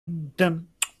Dum,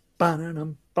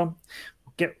 ba-da-dum, bum.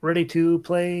 Get ready to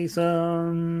play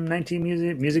some 19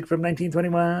 music from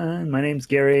 1921. My name's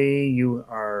Gary. You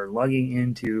are logging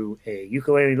into a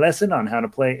ukulele lesson on how to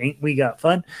play Ain't We Got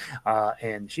Fun.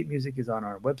 And sheet music is on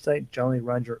our website,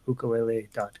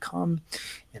 jollyrogerukulele.com.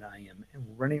 And I am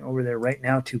running over there right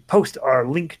now to post our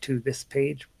link to this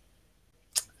page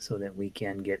so that we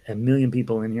can get a million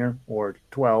people in here, or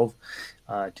 12,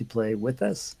 to play with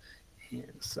us.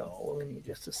 And so give me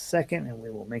just a second and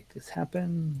we will make this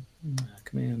happen.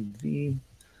 Command V.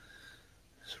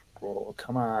 Scroll.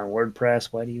 Come on,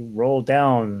 WordPress. Why do you roll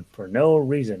down for no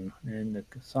reason? And the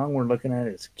song we're looking at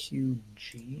is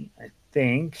QG, I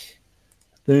think.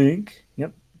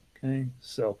 Yep. Okay.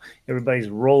 So everybody's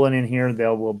rolling in here. They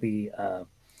will be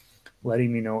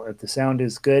letting me know if the sound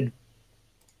is good.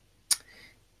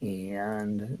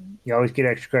 And you always get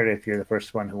extra credit if you're the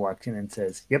first one who walks in and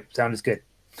says, "Yep, sound is good."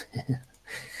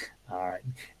 All right.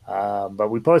 But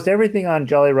we post everything on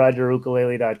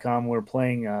jollyrogerukulele.com. We're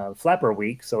playing Flapper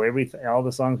Week, so all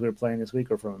the songs we're playing this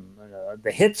week are from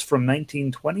the hits from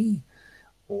 1920,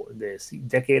 or this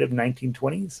decade of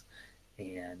 1920s,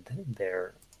 and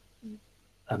they're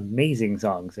amazing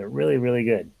songs. They're really, really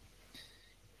good.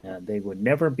 They would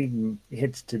never be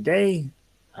hits today,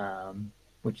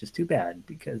 which is too bad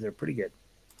because they're pretty good.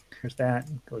 Here's that.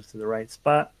 Goes to the right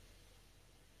spot.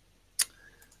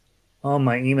 Oh,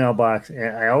 my email box.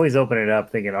 I always open it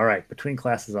up thinking, all right, between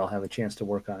classes, I'll have a chance to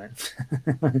work on it.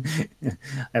 I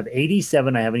have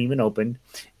 87 I haven't even opened,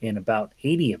 and about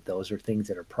 80 of those are things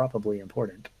that are probably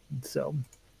important. So,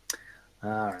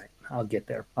 all right, I'll get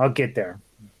there. I'm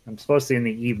supposed to in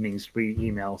the evenings read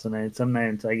emails, and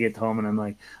sometimes I get home and I'm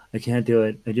like, I can't do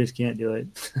it. I just can't do it.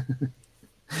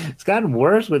 It's gotten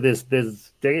worse with this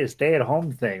stay at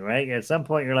home thing, right? At some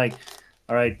point, you're like,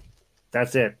 all right,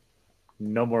 that's it.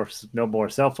 No more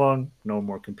cell phone, no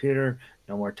more computer,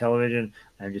 no more television.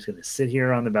 I'm just going to sit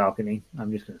here on the balcony.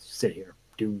 I'm just going to sit here,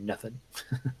 do nothing.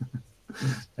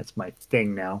 That's my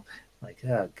thing now. Like,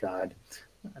 oh God,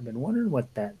 I've been wondering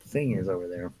what that thing is over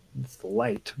there. It's the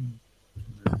light.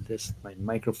 My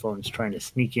microphone's trying to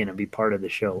sneak in and be part of the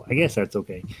show. I guess that's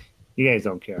okay. You guys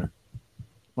don't care.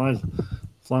 As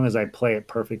long as I play it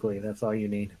perfectly, that's all you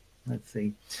need. Let's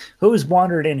see. Who's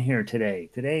wandered in here today?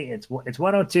 Today it's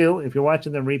 102. If you're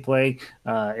watching the replay,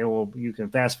 you can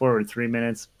fast forward 3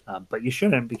 minutes, but you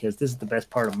shouldn't, because this is the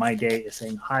best part of my day, is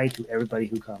saying hi to everybody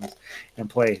who comes and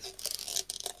plays.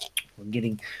 I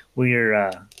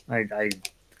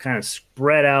kind of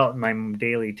spread out my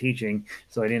daily teaching,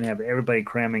 so I didn't have everybody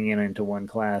cramming into one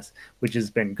class, which has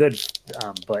been good.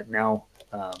 But now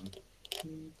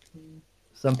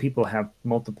some people have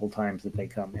multiple times that they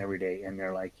come every day, and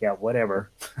they're like, yeah,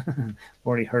 whatever.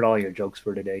 Already heard all your jokes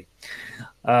for today.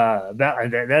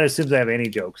 That assumes I have any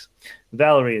jokes.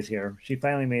 Valerie is here. She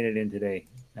finally made it in today.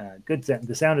 Good.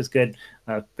 The sound is good.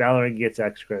 Valerie gets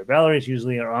extra credit. Valerie's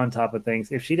usually on top of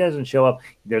things. If she doesn't show up,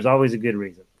 there's always a good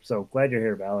reason. So glad you're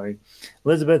here, Valerie.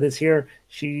 Elizabeth is here.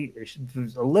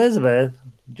 Elizabeth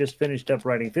just finished up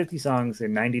writing 50 songs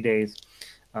in 90 days.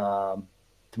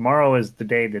 Tomorrow is the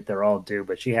day that they're all due,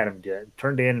 but she had them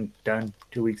turned in and done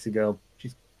 2 weeks ago.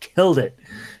 She's killed it.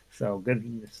 So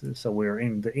good. So we're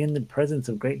in the presence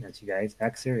of greatness, you guys.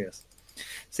 Act serious.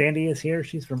 Sandy is here.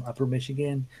 She's from Upper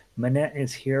Michigan. Manette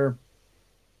is here.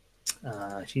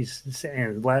 She's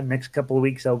the next couple of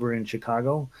weeks over in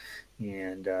Chicago,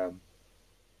 and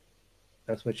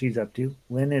that's what she's up to.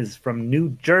 Lynn is from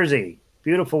New Jersey.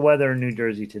 Beautiful weather in New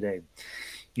Jersey today.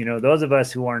 You know, those of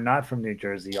us who are not from New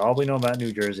Jersey, all we know about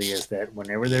New Jersey is that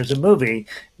whenever there's a movie,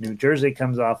 New Jersey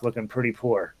comes off looking pretty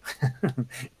poor.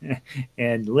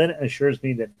 And Lynn assures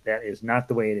me that that is not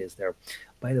the way it is there.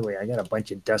 By the way, I got a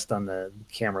bunch of dust on the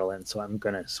camera lens, so I'm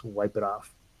going to wipe it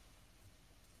off.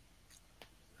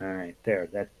 All right, there.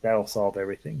 That'll solve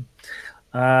everything.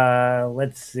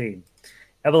 Let's see.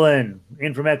 Evelyn,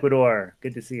 in from Ecuador.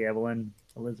 Good to see you, Evelyn.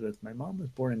 Elizabeth, my mom was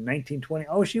born in 1920.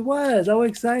 Oh, she was. Oh,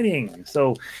 exciting.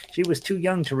 So she was too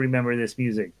young to remember this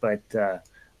music, but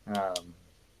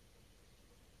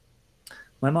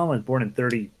my mom was born in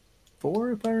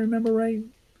 34, if I remember right.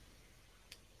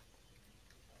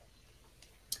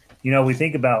 You know, we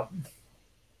think about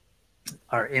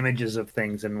our images of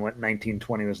things and what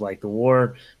 1920 was like. The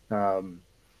war,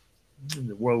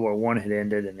 World War I had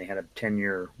ended, and they had a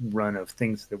 10-year run of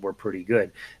things that were pretty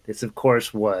good. This, of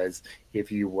course, was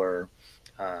if you were,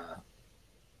 a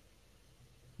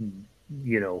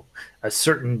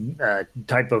certain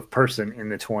type of person in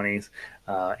the 20s,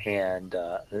 and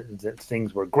that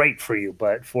things were great for you.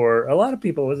 But for a lot of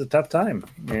people, it was a tough time.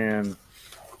 And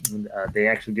they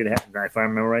actually did have, if I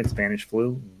remember right, Spanish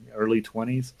flu, early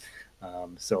 20s.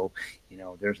 So,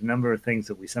 there's a number of things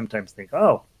that we sometimes think,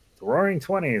 oh, the Roaring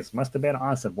Twenties must have been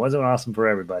awesome. Wasn't awesome for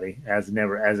everybody, as it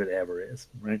ever is,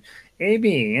 right?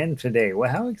 Amy in today.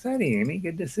 Well, how exciting, Amy!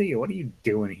 Good to see you. What are you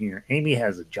doing here? Amy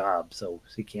has a job, so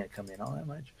she can't come in all that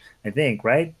much. I think,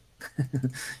 right?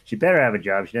 She better have a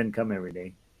job. She doesn't come every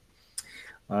day.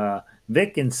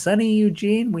 Vic and sunny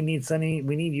Eugene. We need sunny.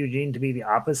 We need Eugene to be the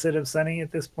opposite of sunny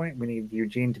at this point. We need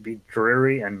Eugene to be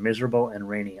dreary and miserable and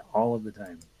rainy all of the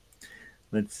time.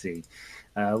 Let's see.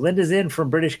 Linda's in from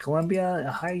British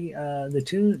Columbia. Hi.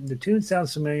 The tune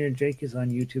sounds familiar. Jake is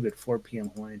on YouTube at 4 p.m.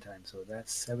 Hawaiian time, so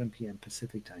that's 7 p.m.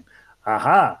 Pacific time.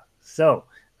 Aha. So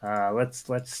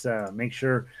let's make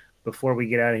sure before we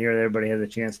get out of here, everybody has a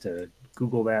chance to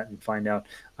Google that and find out.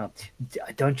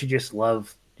 Don't you just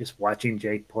love just watching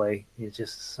Jake play? He's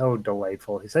just so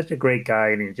delightful. He's such a great guy,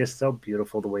 and he's just so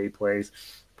beautiful the way he plays.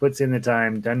 Puts in the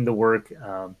time, done the work,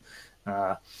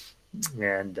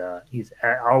 and he's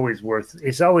always worth.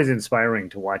 It's always inspiring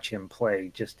to watch him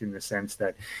play, just in the sense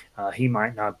that he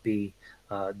might not be.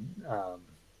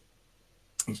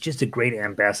 He's just a great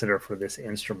ambassador for this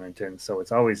instrument, and so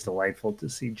it's always delightful to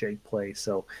see Jake play.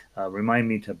 So remind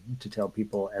me to tell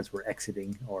people as we're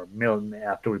exiting, or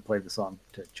after we play the song,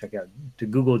 to check out, to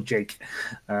Google Jake.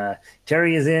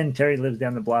 Terry is in. Terry lives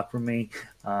down the block from me.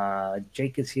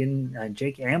 Jake is in.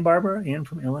 Jake and Barbara in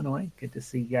from Illinois. Good to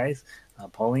see you guys.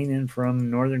 Pauline in from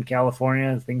Northern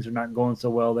California. Things are not going so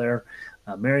well there.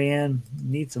 Marianne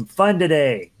needs some fun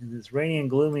today. It's rainy and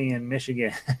gloomy in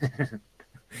Michigan.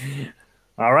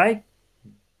 All right,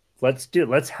 let's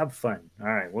have fun. All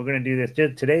right, we're going to do this.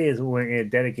 Today is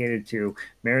dedicated to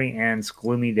Mary Ann's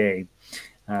gloomy day.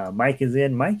 Mike is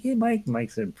in.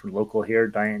 Mike's in for local here.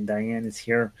 Diane is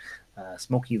here.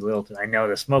 Smoky Littleton. I know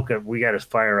the smoke. We got a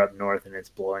fire up north, and it's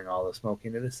blowing all the smoke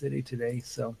into the city today.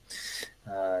 So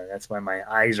that's why my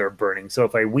eyes are burning. So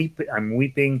if I'm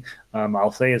weeping.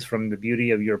 I'll say it's from the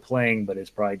beauty of your playing, but it's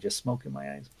probably just smoke in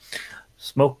my eyes.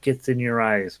 Smoke gets in your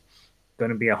eyes. Going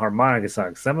to be a harmonica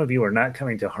song. Some of you are not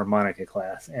coming to harmonica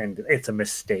class, and it's a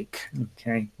mistake.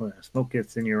 Okay, Smoke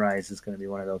Gets in Your Eyes is going to be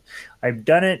one of those. I've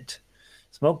done it.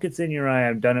 Smoke Gets in Your Eye.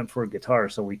 I've done it for guitar,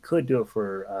 so we could do it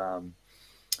for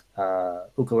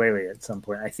ukulele at some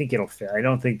point. I think it'll fit. I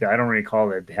don't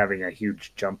recall it having a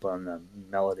huge jump on the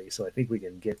melody, so I think we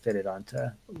can fit it onto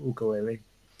ukulele.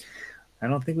 I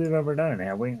don't think we've ever done it,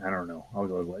 have we? I don't know. I'll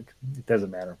go look. It doesn't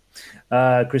matter.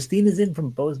 Christine is in from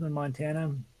Bozeman,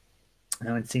 Montana. I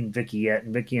haven't seen Vicky yet.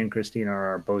 Vicky and Christine are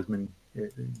our Bozeman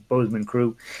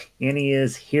crew. Annie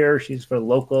is here. She's for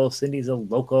local. Cindy's a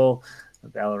local.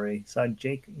 Valerie saw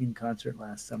Jake in concert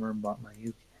last summer and bought my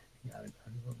ukulele.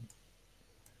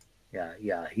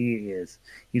 Yeah, he is.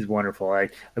 He's wonderful.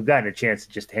 I've gotten a chance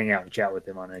to just hang out and chat with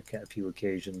him on a few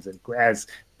occasions, and as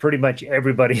pretty much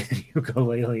everybody in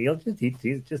ukulele,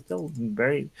 he's just a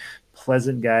very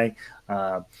pleasant guy.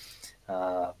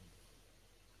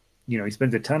 He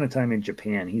spends a ton of time in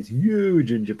Japan. He's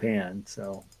huge in Japan,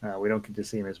 so we don't get to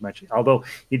see him as much. Although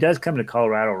he does come to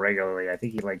Colorado regularly. I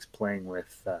think he likes playing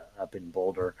with up in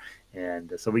Boulder,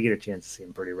 and so we get a chance to see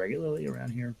him pretty regularly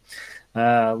around here.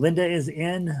 Linda is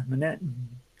in. Manette.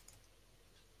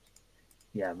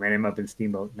 Yeah, ran him up in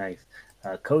Steamboat. Nice.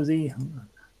 Cozy.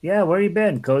 Yeah, where you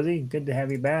been, Cozy? Good to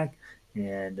have you back.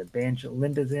 And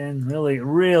Linda's in. Really,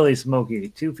 really smoky.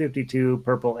 252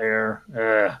 Purple Air.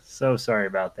 So sorry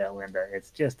about that, Linda.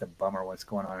 It's just a bummer what's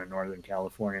going on in Northern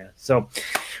California. So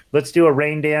let's do a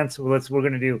rain dance. We're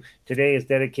going to do, today is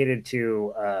dedicated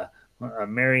to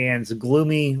Mary Ann's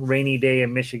gloomy, rainy day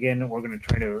in Michigan. We're going to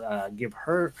try to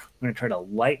we're going to try to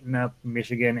lighten up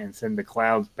Michigan and send the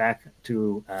clouds back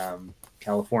to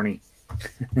California.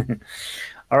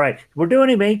 All right, we're doing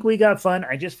it, Make. We got fun.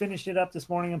 I just finished it up this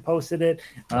morning and posted it.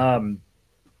 I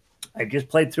just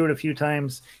played through it a few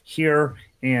times here,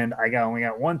 and I only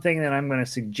got one thing that I'm going to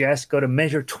suggest. Go to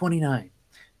measure 29.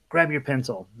 Grab your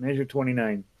pencil. Measure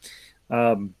 29.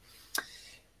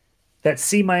 That's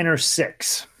C minor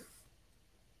 6,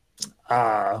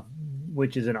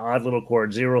 which is an odd little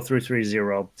chord, 0 through 3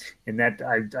 0, and that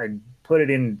I put it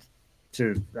in.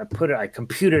 I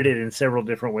computed it in several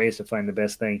different ways to find the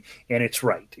best thing, and it's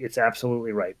right. It's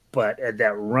absolutely right. But at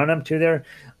that run up to there,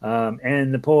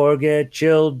 and the poor get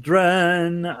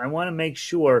children, I want to make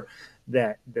sure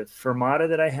that the fermata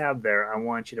that I have there, I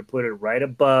want you to put it right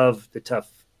above the tough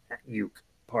uke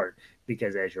part,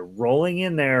 because as you're rolling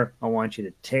in there, I want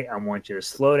you to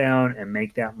slow down and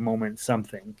make that moment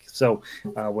something. So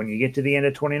when you get to the end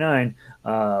of 29,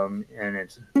 and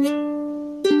it's.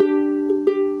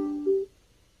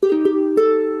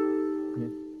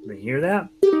 You hear that?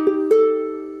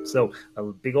 So a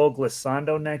big old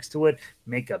glissando next to it,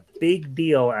 make a big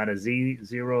deal out of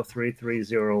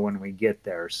Z0330 when we get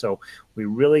there. So we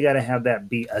really got to have that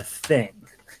be a thing.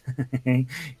 You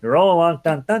roll along,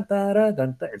 dun, dun, dun, dun,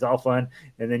 dun, dun, it's all fun.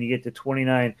 And then you get to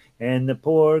 29, and the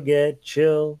poor get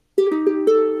children.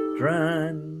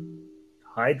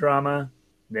 High drama.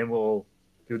 Then we'll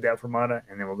do that fermata,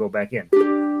 and then we'll go back in.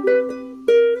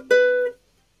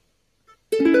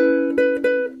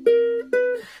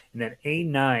 And that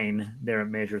A9 there at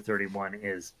measure 31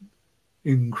 is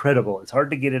incredible. It's hard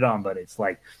to get it on, but it's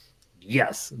like,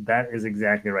 yes, that is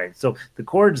exactly right. So the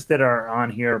chords that are on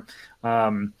here,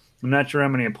 I'm not sure how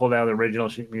many I pulled out of the original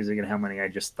sheet music and how many I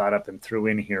just thought up and threw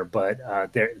in here, but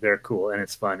they're cool and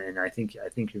it's fun, and I think you're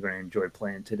going to enjoy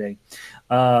playing today.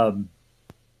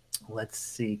 Let's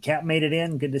see. Cat made it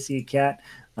in. Good to see you, Cat.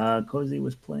 Cozy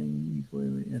was playing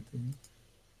ukulele at the.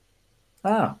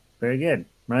 Ah, very good.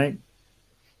 Right.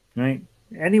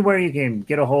 Anywhere you can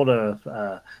get a hold of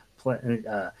a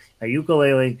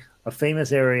ukulele, a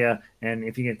famous area, and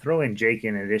if you can throw in Jake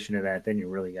in addition to that, then you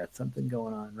really got something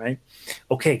going on, right?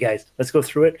 Okay, guys, let's go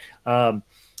through it.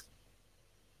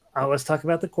 Let's talk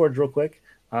about the chords real quick.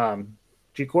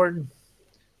 G chord.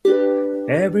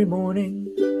 Every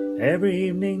morning, every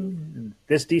evening,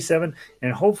 this D7,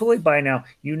 and hopefully by now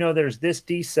you know there's this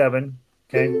D7.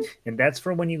 Okay, and that's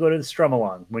for when you go to the strum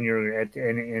along, when you're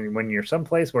and when you're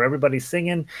someplace where everybody's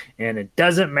singing, and it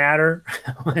doesn't matter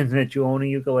that you own a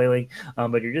ukulele,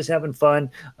 but you're just having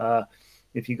fun.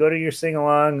 If you go to your sing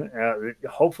along,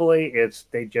 hopefully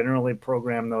they generally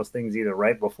program those things either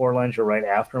right before lunch or right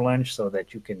after lunch, so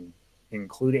that you can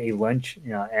include a lunch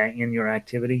in your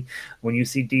activity. When you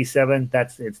see D7,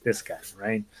 it's this guy,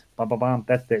 right? Bum, bum, bum.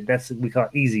 That's we call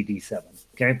it easy D7.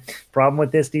 Okay. Problem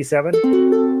with this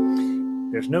D7.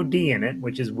 There's no D in it,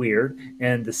 which is weird,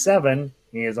 and the 7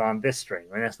 is on this string,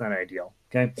 and that's not ideal.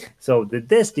 Okay, so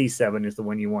this D7 is the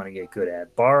one you want to get good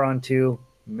at. Bar on 2,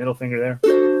 middle finger there.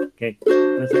 Okay,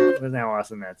 listen how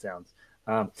awesome that sounds.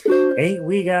 Ain't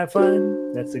we got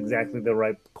fun? That's exactly the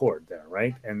right chord there,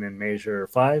 right? And then measure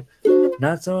 5.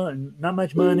 Not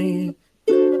much money.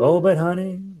 Oh, but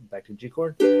honey. Back to G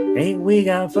chord. Ain't we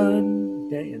got fun?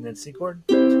 Okay, and then C chord.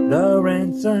 The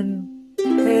rent's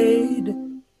unpaid.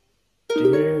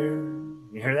 Dear.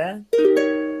 You hear that?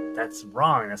 That's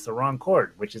wrong. That's the wrong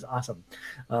chord, which is awesome.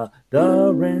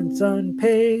 The rent's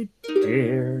unpaid,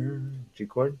 dear. G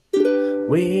chord.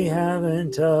 We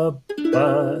haven't a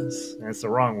bus. That's the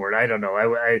wrong word. I don't know.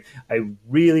 I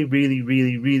really, really,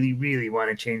 really, really, really want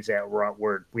to change that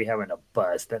word. We haven't a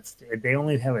bus. They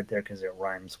only have it there because it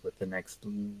rhymes with the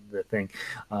thing.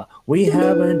 We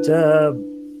haven't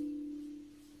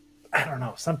I don't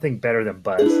know, something better than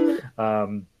bus.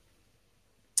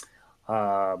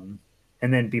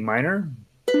 And then B minor,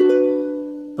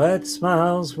 but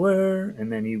smiles were,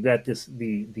 and then you've got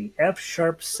the F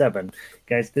sharp 7.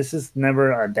 Guys, this is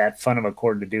never that fun of a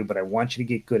chord to do, but I want you to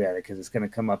get good at it because it's going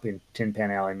to come up in Tin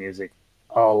Pan Alley music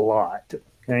a lot.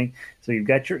 Okay, so you've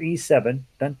got your E7,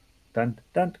 dun dun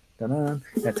dun dun dun.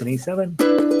 That's an E7.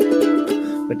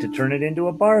 But to turn it into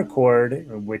a bar chord,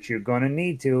 which you're going to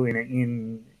need to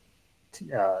in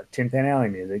Tin Pan Alley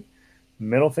music,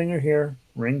 middle finger here,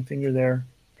 ring finger there,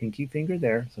 pinky finger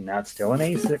there. So now it's still an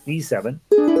E7,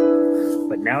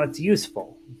 but now it's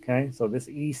useful. Okay, so this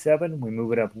E7, we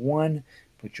move it up 1,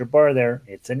 put your bar there.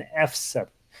 It's an F7.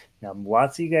 Now,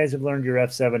 lots of you guys have learned your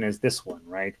F7 is this one,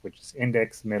 right? Which is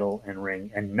index, middle, and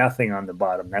ring, and nothing on the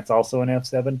bottom. That's also an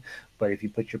F7, but if you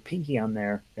put your pinky on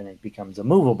there, then it becomes a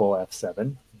movable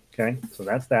F7. Okay, so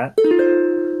that's that.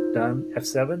 Done,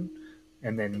 F7.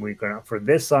 And then we're going to, for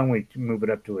this song, we move it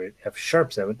up to an F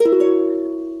sharp 7.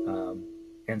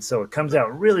 And so it comes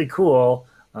out really cool.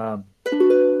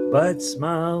 But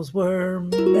smiles were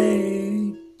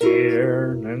made,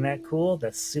 dear. Isn't that cool?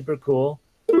 That's super cool.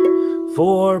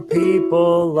 For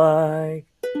people like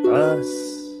us.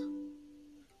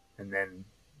 And then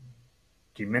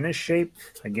diminished shape.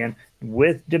 Again,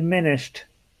 with diminished,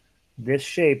 this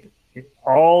shape,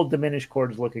 all diminished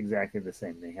chords look exactly the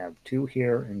same. They have 2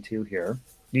 here and 2 here.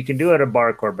 You can do it a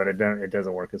bar chord, but it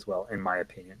doesn't work as well, in my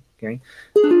opinion. Okay.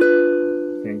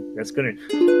 Okay, that's gonna.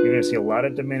 You're gonna see a lot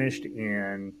of diminished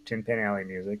in Tin Pan Alley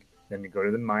music. Then you go to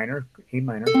the minor, E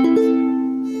minor,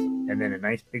 and then a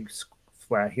nice big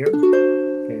flat here.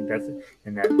 Okay, that's it.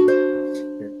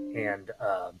 And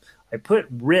I put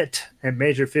Rit at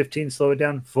measure 15. Slow it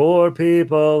down. For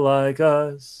people like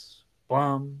us,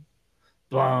 blum,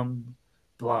 blum,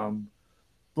 blum,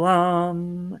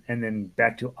 blum, and then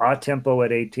back to a tempo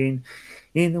at 18.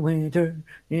 In the winter,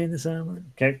 in the summer.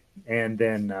 Okay, and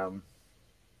then.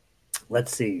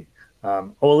 Let's see.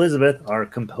 Elizabeth, our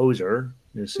composer,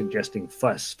 They're suggesting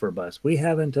fuss for bus. We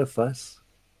haven't a fuss.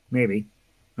 Maybe.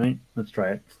 Right? Let's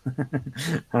try it.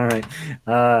 All right.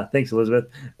 Thanks, Elizabeth.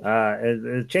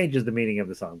 It changes the meaning of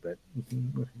the song, but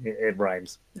it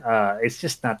rhymes. It's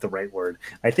just not the right word.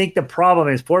 I think the problem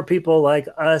is for people like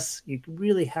us, you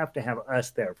really have to have us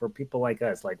there for people like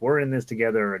us. Like we're in this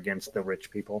together against the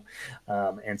rich people.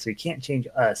 And so you can't change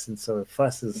us. And so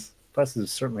fuss is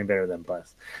certainly better than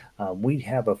bus. We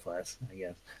have a fuss, I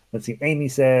guess. Let's see. Amy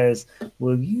says,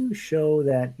 will you show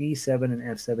that E7 and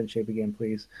F7 shape again,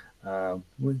 please?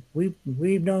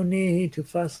 We've no need to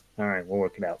fuss. All right, we'll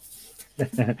work it out.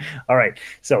 All right,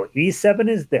 so E7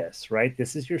 is this, right?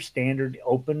 This is your standard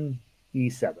open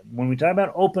E7. When we talk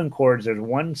about open chords, there's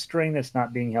one string that's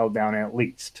not being held down at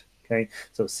least. Okay,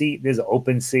 so C, this is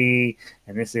open C,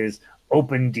 and this is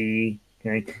open D.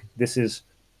 Okay, this is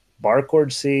bar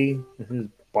chord C, this is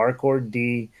bar chord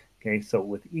D. Okay, so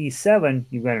with E7,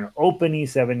 you've got an open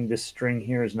E7. This string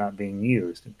here is not being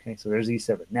used. Okay, so there's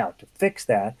E7. Now, to fix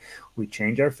that, we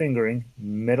change our fingering.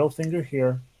 Middle finger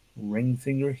here, ring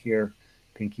finger here,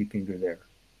 pinky finger there.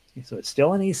 Okay, so it's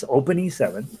still an open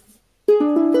E7,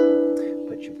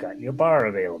 but you've got your bar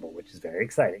available, which is very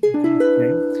exciting.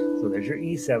 Okay, so there's your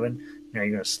E7. Now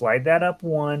you're going to slide that up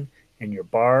one, and your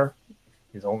bar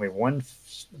is only one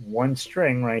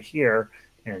string right here.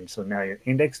 And so now your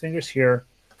index finger's here.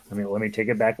 Let me take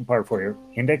it back apart for you.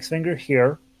 Index finger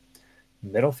here,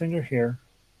 middle finger here,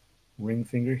 ring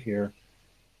finger here,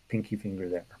 pinky finger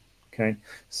there. Okay,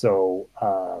 so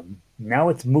now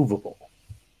it's movable.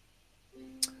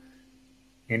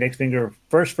 Index finger,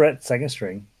 first fret, second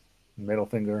string, middle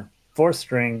finger, fourth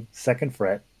string, second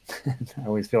fret. I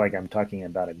always feel like I'm talking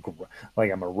about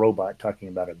like I'm a robot talking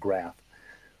about a graph.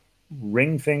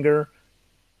 Ring finger,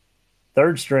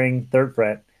 third string, third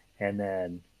fret, and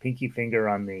then pinky finger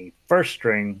on the first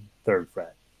string, third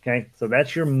fret. Okay, so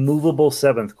that's your movable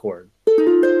seventh chord.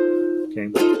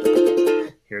 Okay,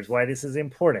 here's why this is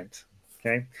important.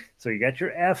 Okay, so you got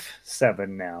your F7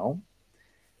 now.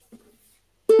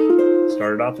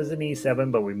 Started off as an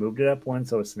E7, but we moved it up one,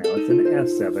 so it's an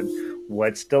F7.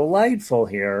 What's delightful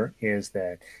here is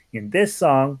that in this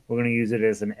song, we're going to use it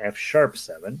as an F sharp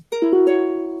 7.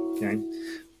 Okay,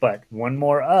 but one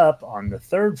more up on the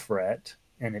third fret,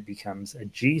 and it becomes a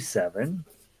G7.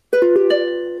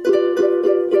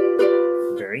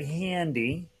 Very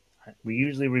handy. We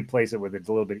usually replace it with a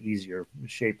little bit easier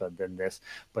shape than this,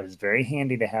 but it's very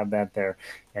handy to have that there.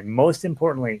 And most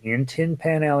importantly, in Tin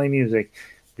Pan Alley music,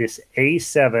 this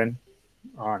A7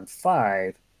 on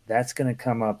 5, that's going to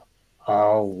come up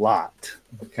a lot.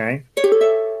 Okay?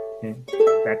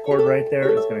 That chord right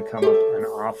there is going to come up an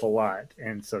awful lot.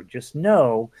 And so just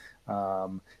know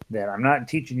that I'm not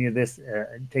teaching you this,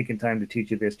 taking time to teach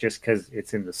you this just because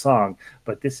it's in the song,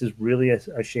 but this is really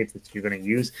a shape that you're going to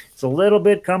use. It's a little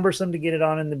bit cumbersome to get it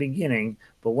on in the beginning,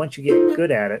 but once you get good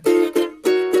at it,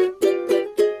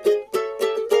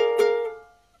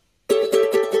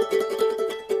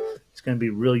 it's going to be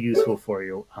real useful for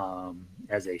you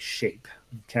as a shape.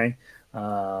 Okay.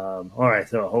 All right.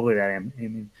 So hopefully that,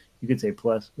 you could say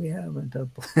plus. We haven't a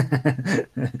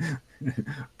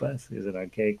bus is an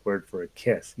archaic word for a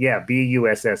kiss. Yeah,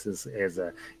 buss is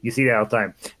a. You see that all the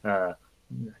time.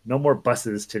 No more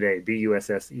buses today.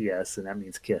 busses, and that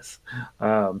means kiss.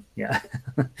 Yeah,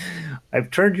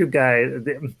 I've turned you guys.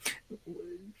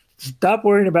 Stop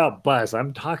worrying about bus.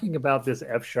 I'm talking about this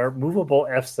F sharp movable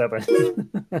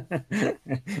F7.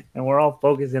 And we're all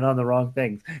focusing on the wrong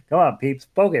things. Come on, peeps,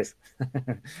 focus.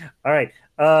 All right.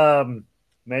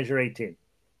 Measure 18.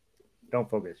 Don't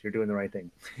focus. You're doing the right thing.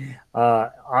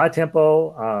 Odd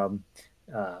tempo.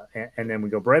 And then we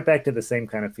go right back to the same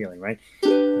kind of feeling, right?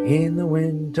 In the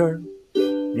winter,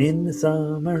 in the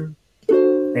summer,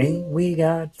 ain't we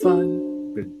got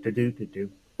fun?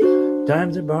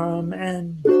 Times are bum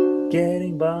and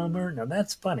getting bummer. Now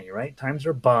that's funny, right? Times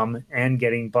are bum and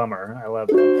getting bummer. I love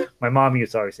that. My mom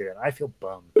used to always say that. I feel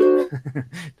bummed.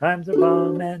 Times are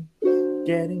bum and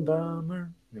getting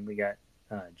bummer. Then we got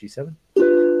G7.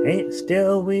 Hey,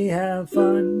 still we have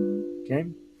fun. Okay.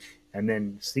 And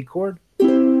then C chord.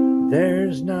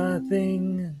 There's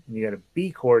nothing. And you got a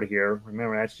B chord here.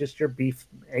 Remember, that's just your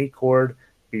A chord,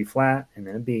 B flat, and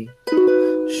then a B.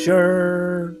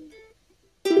 Sure.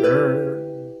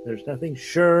 There's nothing.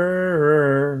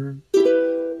 Sure.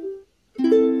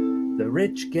 The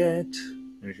rich get.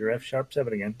 There's your F sharp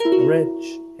 7 again.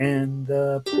 Rich and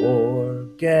the poor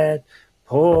get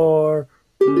poorer.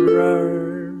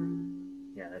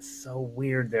 Yeah, that's so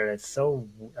weird there. That's so.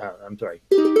 I'm sorry.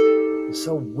 It's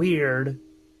so weird,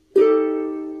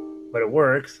 but it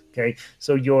works. Okay,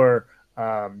 so your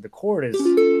the chord is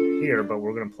here, but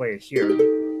we're going to play it here.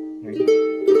 I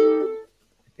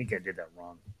think I did that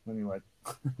wrong. Let me look.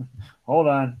 Hold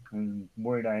on. I'm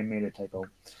worried I made a typo.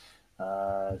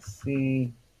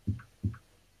 C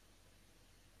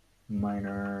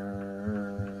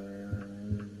minor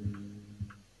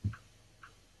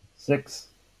 6.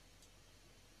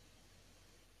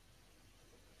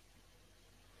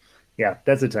 Yeah,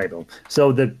 that's a typo.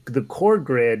 So the chord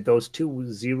grid, those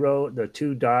the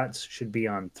 2 dots should be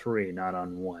on 3, not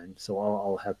on 1. So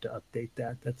I'll have to update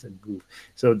that. That's a goof.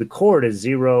 So the chord is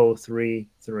 0 3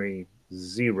 3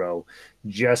 0,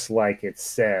 just like it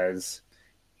says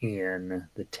in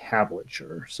the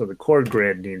tablature. So the chord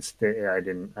grid needs to,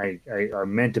 I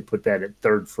meant to put that at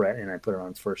 3rd fret and I put it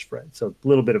on 1st fret. So a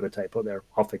little bit of a typo there.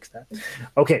 I'll fix that.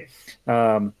 Okay.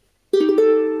 And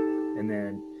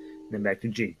then back to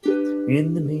G.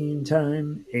 In the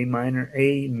meantime, A minor,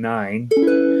 A9.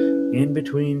 In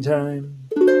between time,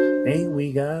 ain't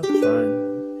we got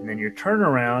fun? And then your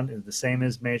turnaround is the same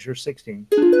as measure 16.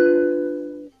 Okay.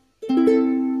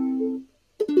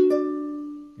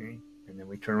 And then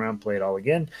we turn around, play it all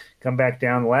again. Come back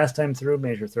down the last time through,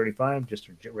 measure 35, just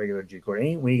a regular G chord.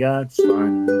 Ain't we got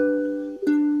fun?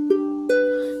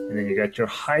 And then you got your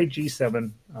high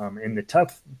G7 in the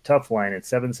tough line at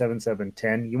 7 7 7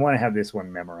 10. You want to have this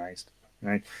one memorized,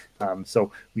 right?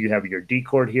 So you have your D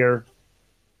chord here.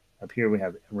 Up here we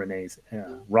have Ronnie's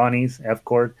F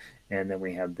chord, and then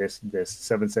we have this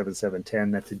 7 7 7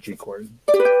 10. That's a G chord.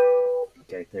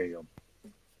 Okay, there you go.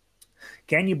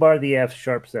 Can you bar the F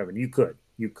sharp 7? You could.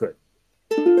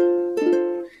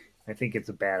 I think it's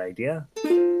a bad idea,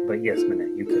 but yes,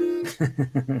 Manette, you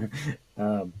could.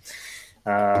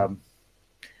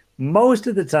 Most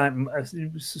of the time,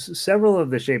 several of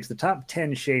the shapes, the top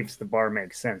 10 shapes, the bar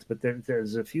makes sense, but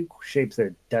there's a few shapes that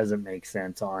it doesn't make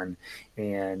sense on.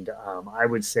 And I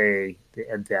would say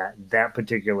that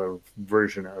particular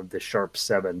version of the sharp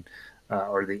 7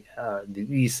 or the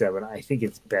E7, I think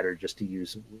it's better just to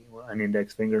use an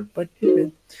index finger. But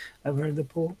I've heard the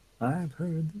pull. I've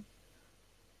heard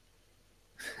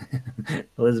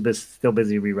Elizabeth's still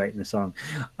busy rewriting the song.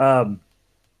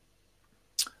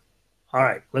 All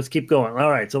right, let's keep going.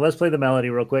 All right, so let's play the melody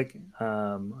real quick.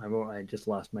 I just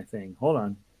lost my thing. Hold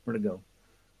on. Where'd it go?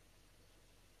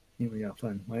 Here we go.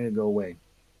 Fun. Why did it go away?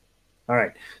 All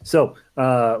right, so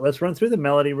let's run through the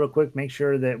melody real quick. Make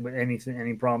sure that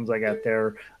any problems I got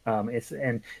there.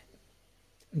 And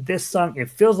this song, it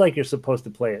feels like you're supposed to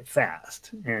play it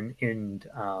fast,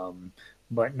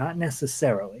 but not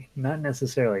necessarily.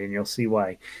 And you'll see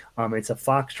why. It's a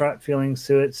foxtrot feelings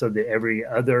to it, so that every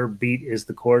other beat is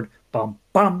the chord. Bum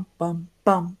bum bum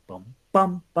bum bum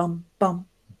bum bum bum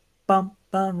bum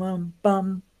bum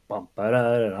bum bum ba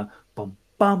da da bum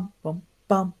bum bum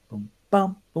bum bum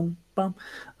bum bum bum.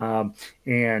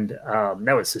 And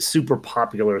that was a super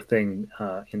popular thing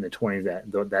in the 20s.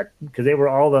 That because they were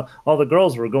all the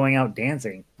girls were going out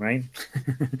dancing, right?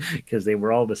 Because they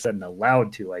were all of a sudden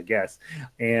allowed to, I guess.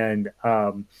 And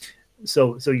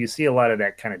so you see a lot of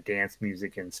that kind of dance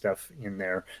music and stuff in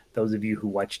there. Those of you who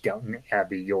watched Downton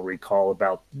Abbey, you'll recall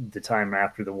about the time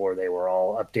after the war, they were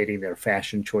all updating their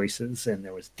fashion choices and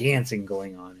there was dancing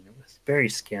going on and it was very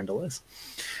scandalous.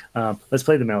 Let's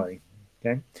play the melody.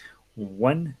 Okay.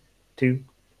 1, 2,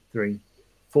 3,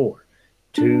 4.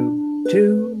 2,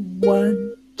 2,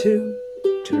 1, 2,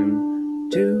 2,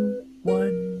 2,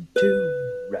 1,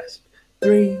 2. Rest.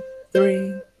 3,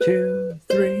 3, 2,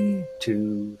 3,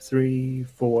 2, 3,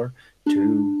 4.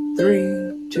 2,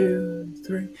 3, 2,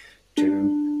 3,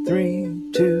 2,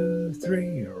 3, 2,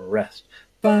 3. Rest.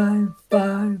 5,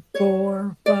 5,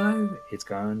 4, 5. It's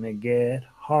gonna get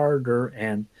harder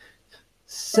and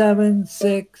 7,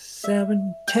 6,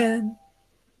 7, 10.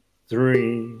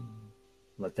 3.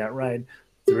 Let that ride.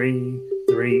 3,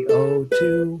 3, 0,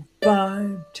 2,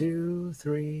 5, 2,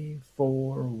 3,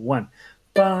 4, 1.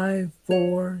 5,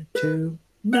 4, 2,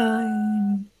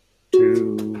 9,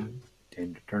 2.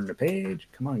 Turn the page.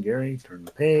 Come on, Gary. Turn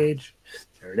the page.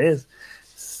 There it is.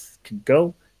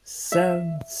 Go.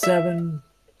 7, 7,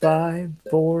 5,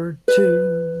 4,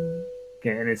 2.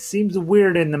 Okay, and it seems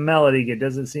weird in the melody. It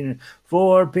doesn't seem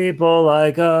for people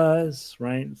like us,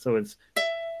 right? So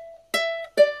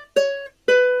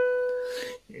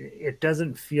it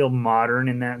doesn't feel modern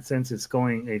in that sense.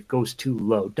 It goes too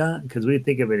low, because we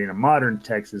think of it in a modern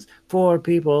text as for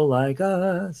people like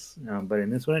us, but in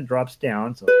this one it drops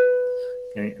down. So,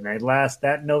 okay, and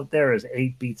that note there is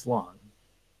 8 beats long.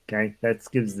 Okay, that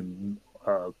gives the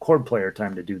chord player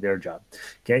time to do their job.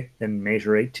 Okay, then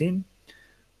measure 18.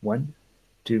 1,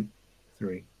 2,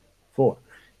 3, 4.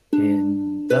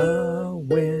 In the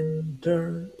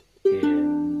winter,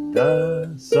 in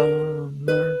the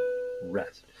summer,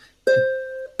 rest.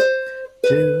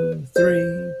 2,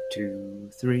 3, 2,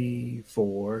 3,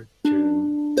 4,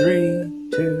 2, 3,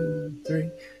 2,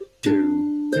 3,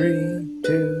 2, 3,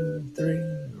 2, 3,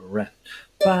 rest.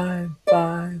 5,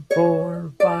 5,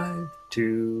 4, 5,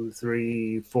 2,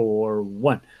 3, 4,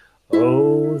 1.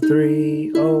 0,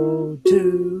 3, 0,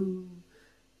 2,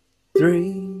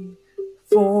 3,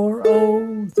 4,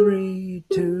 0, 3,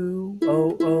 2,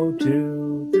 0, 0,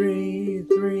 2, 3,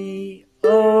 3,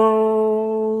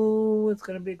 0. It's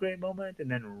going to be a great moment.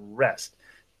 And then rest.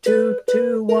 2,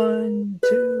 2, 1,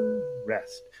 2,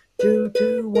 rest. 2,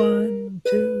 2, 1,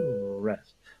 2,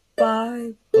 rest.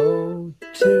 5, 0,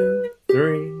 2,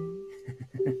 3.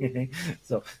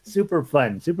 So super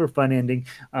fun ending.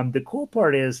 The cool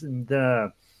part is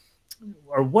one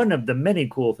of the many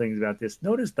cool things about this,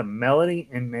 notice the melody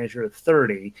in measure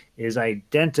 30 is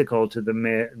identical to the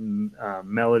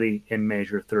melody in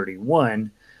measure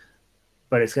 31,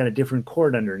 but it's got a different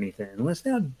chord underneath it. And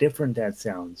listen how different that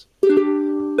sounds.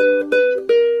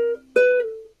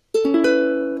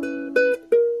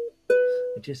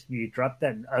 You drop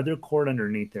that other chord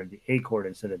underneath there, the A chord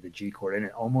instead of the G chord, and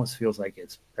it almost feels like a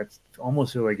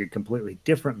completely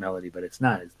different melody, but it's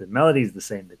not. The melody is the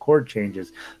same. The chord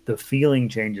changes, the feeling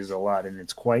changes a lot, and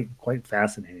it's quite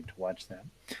fascinating to watch that.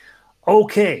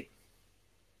 Okay,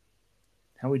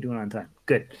 how are we doing on time?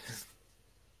 Good.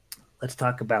 Let's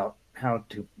talk about how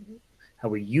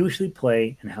we usually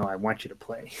play and how I want you to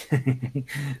play.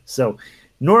 So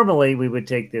normally we would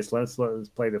take this. Let's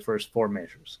play the first 4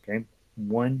 measures. Okay.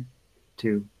 1,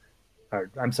 2,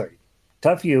 I'm sorry,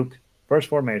 tough uke, first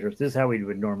 4 measures. This is how we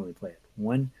would normally play it.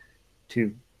 1,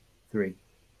 2, 3,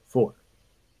 4.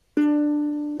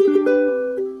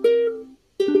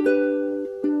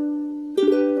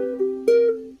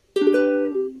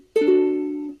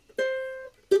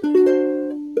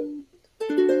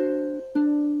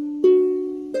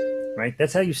 Right?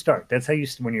 That's how you start. That's how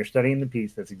when you're studying the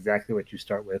piece, that's exactly what you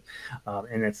start with.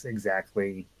 And that's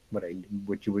exactly what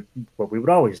we would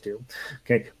always do.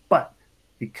 Okay. But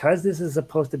because this is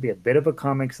supposed to be a bit of a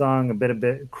comic song, a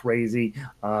bit crazy,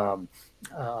 a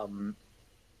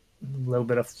little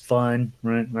bit of fun,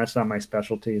 right? That's not my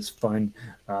specialty, is fun.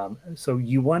 So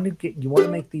you want to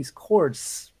make these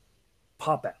chords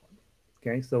pop out.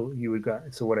 Okay. So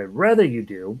what I'd rather you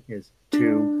do is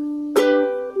 2,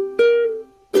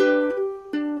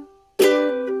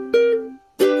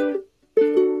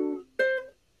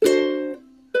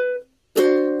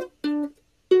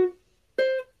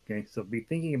 okay, so be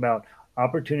thinking about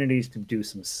opportunities to do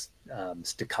some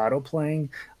staccato playing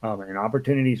and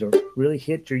opportunities to really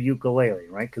hit your ukulele,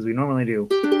 right? Because we normally do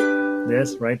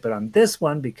this, right? But on this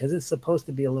one, because it's supposed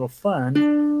to be a little fun,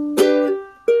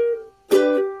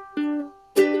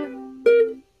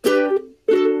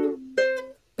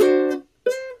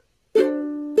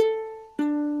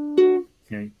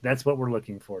 okay, that's what we're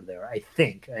looking for there. I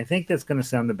think that's going to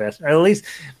sound the best. Or at least,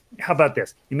 how about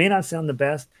this? It may not sound the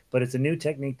best, but it's a new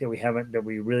technique that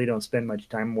we really don't spend much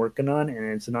time working on, and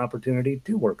it's an opportunity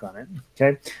to work on it.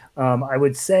 Okay, I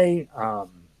would say.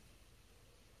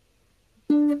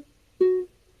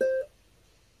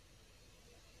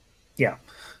 Yeah,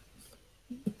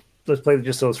 let's play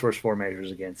just those first 4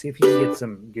 measures again. See if you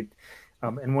can get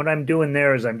and what I'm doing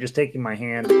there is I'm just taking my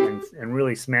hand and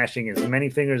really smashing as many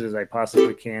fingers as I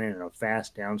possibly can in a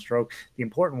fast downstroke. The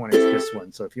important one is this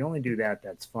one. So if you only do that,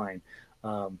 that's fine.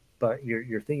 But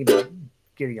you're thinking about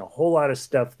getting a whole lot of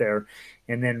stuff there.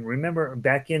 And then remember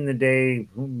back in the day,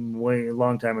 way a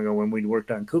long time ago, when we worked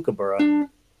on Kookaburra,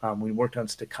 we worked on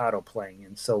staccato playing.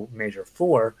 And so measure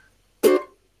 4.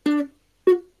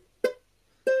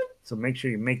 So make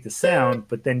sure you make the sound,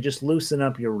 but then just loosen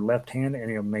up your left hand and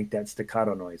it'll make that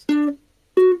staccato noise.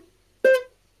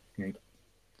 Okay.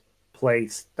 Play,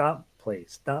 stop, play,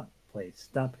 stop, play,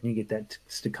 stop, and you get that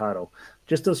staccato.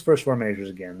 Just those first 4 measures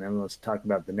again. Then let's talk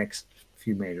about the next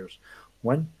few measures.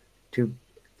 1, 2,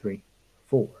 3,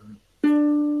 4.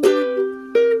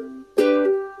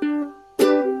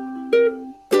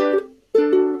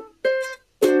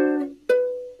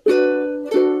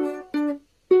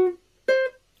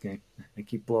 I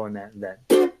keep blowing that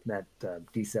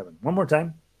D7. One more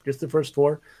time, just the first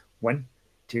 4. 1,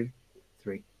 2,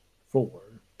 3, 4.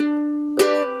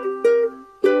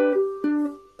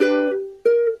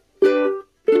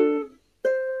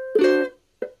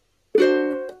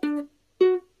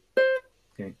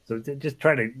 Okay, so just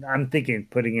try to. I'm thinking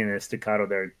putting in a staccato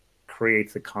there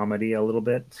creates the comedy a little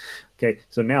bit. Okay,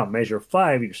 so now measure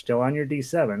 5. You're still on your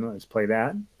D7. Let's play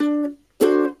that.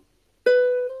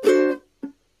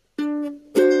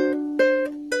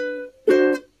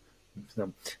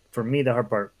 So for me, the hard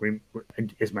part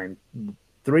is my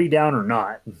 3 down or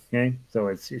not. Okay, so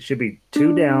it should be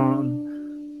 2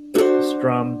 down,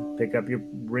 strum, pick up your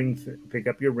ring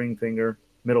finger,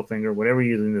 middle finger, whatever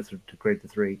you're using to create the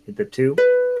 3. Hit the 2,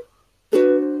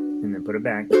 and then put it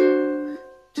back. 2.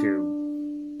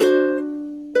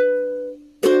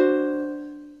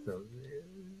 So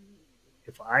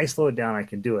if I slow it down, I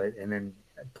can do it, and then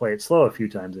play it slow a few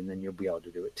times, and then you'll be able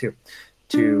to do it too.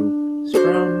 2,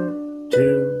 strum,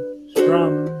 2,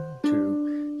 strum,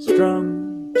 2,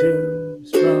 strum, 2,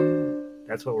 strum.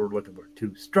 That's what we're looking for.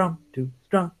 2, strum, 2,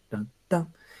 strum, dun, dun.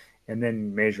 And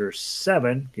then measure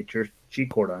 7, get your G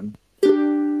chord on.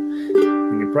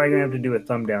 And you're probably gonna have to do a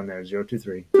thumb down there, 0, 2,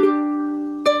 3.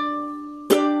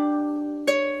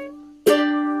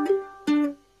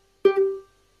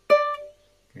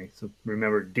 Okay, so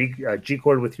remember G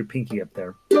chord with your pinky up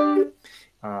there.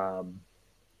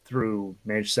 Through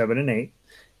measure 7 and 8.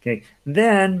 Okay,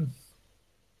 then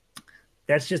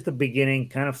that's just the beginning,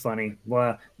 kind of funny.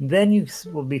 Well, then you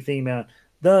will be thinking about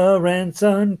the rent's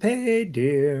unpaid,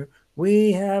 dear.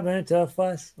 We haven't a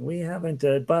fuss. We haven't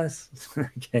a bus.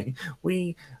 Okay,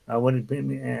 we what did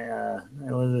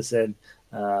Elizabeth said?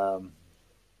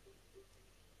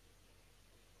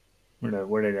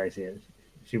 Where did I see it?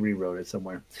 She rewrote it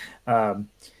somewhere.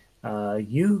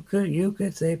 You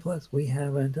could say plus. We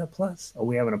haven't a plus. Oh,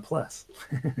 we haven't a plus.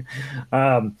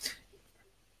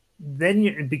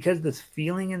 Then because the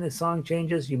feeling in the song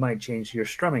changes, you might change your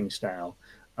strumming style.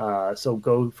 So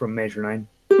go from measure 9.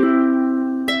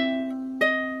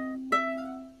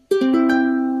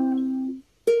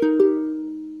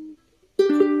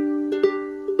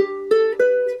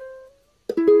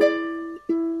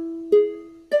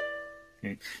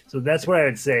 Okay. So that's what I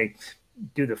would say.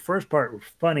 Do the first part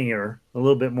funnier, a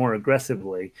little bit more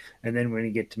aggressively, and then when you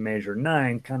get to measure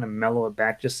 9, kind of mellow it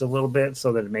back just a little bit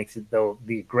so that it makes it, though,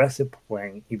 the aggressive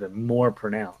playing even more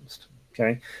pronounced.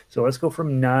 Okay, so let's go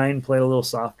from 9, play it a little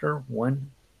softer. 1,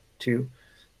 2,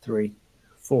 3,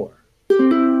 4.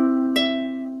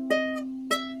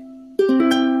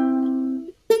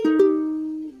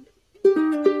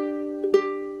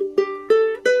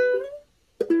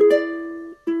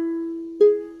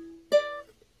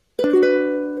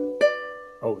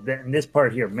 Then this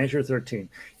part here, measure 13.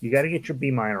 You got to get your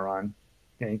B minor on.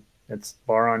 Okay, that's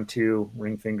bar on 2,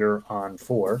 ring finger on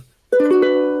 4.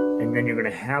 And then you're going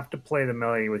to have to play the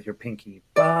melody with your pinky.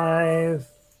 5,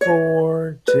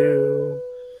 4, 2.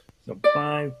 So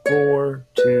 5, 4,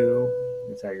 2.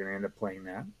 That's how you're going to end up playing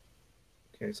that.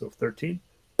 Okay, so 13.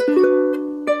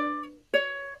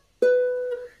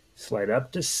 Slide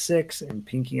up to 6 and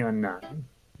pinky on 9.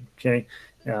 Okay.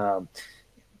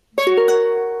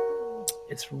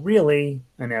 It's really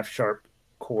an F sharp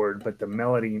chord, but the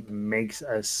melody makes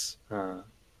us, well,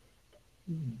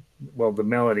 the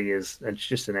melody it's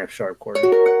just an F sharp chord.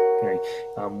 Okay.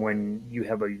 When you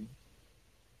have a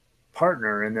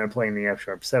partner and they're playing the F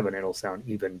sharp 7, it'll sound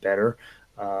even better.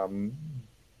 But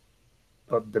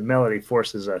the melody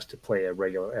forces us to play a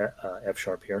regular F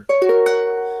sharp here.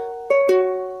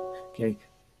 Okay.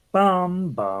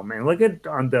 Bum, bum. And look at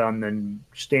on the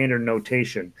standard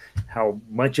notation how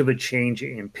much of a change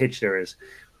in pitch there is.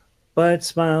 But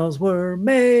smiles were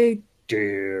made,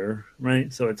 dear.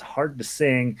 Right? So it's hard to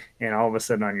sing, and all of a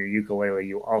sudden on your ukulele,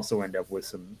 you also end up with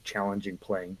some challenging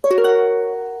playing.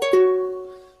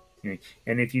 Okay.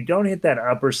 And if you don't hit that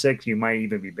upper 6, you might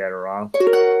even be better off.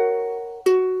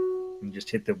 And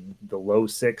just hit the low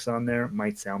 6 on there. It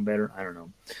might sound better. I don't know.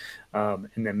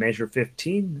 And then measure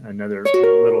 15, another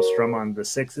little strum on the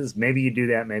 6s. Maybe you do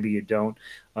that, maybe you don't.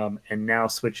 And now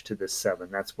switch to the 7.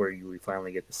 That's where we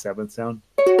finally get the 7th sound.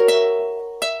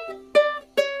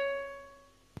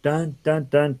 Dun, dun,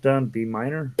 dun, dun, B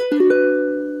minor.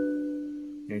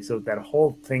 Okay, so that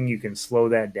whole thing, you can slow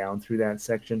that down through that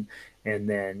section. And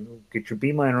then get your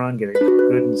B minor on, get it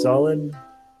good and solid.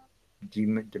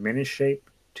 Diminished shape,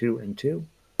 2 and 2.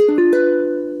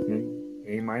 Okay,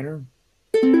 A minor.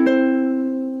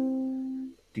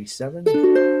 D7.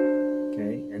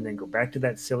 Okay, and then go back to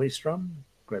that silly strum.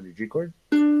 Grab your G chord.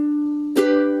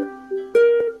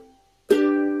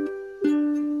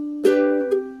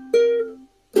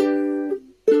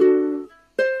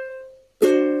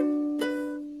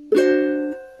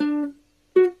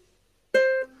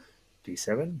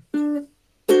 D7.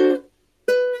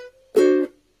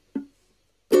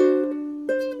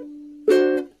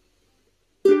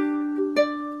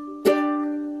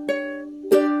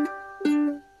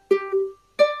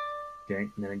 Okay,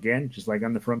 and then again, just like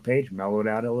on the front page, mellow it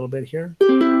out a little bit here.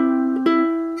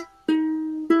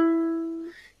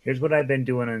 Here's what I've been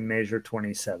doing on measure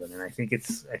 27, and I think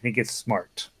it's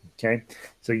smart. Okay,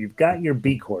 so you've got your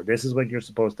B chord. This is what you're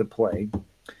supposed to play,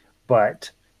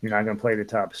 but you're not going to play the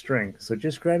top string. So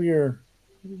just grab your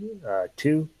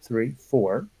 2, 3,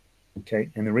 4. Okay,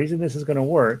 and the reason this is going to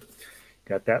work,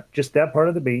 got that, just that part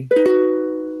of the B,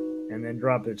 and then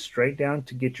drop it straight down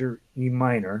to get your E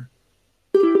minor.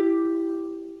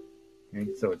 Okay,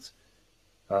 so it's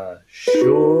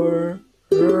sure,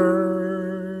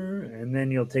 and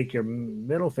then you'll take your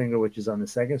middle finger, which is on the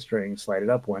second string, slide it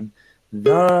up one,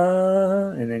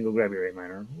 the, and then go grab your A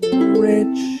minor.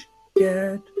 Rich,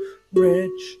 get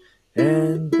rich,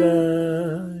 and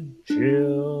the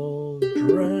children,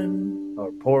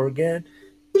 or poor get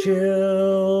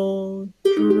children.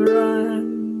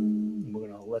 We're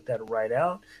going to let that ride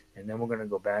out, and then we're going to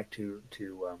go back to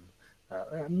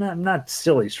not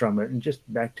silly strum, but just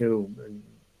back to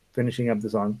finishing up the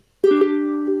song.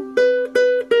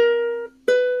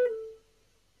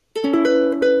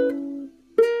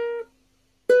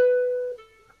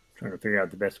 Trying to figure out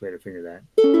the best way to figure that.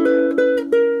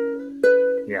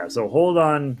 Yeah, so hold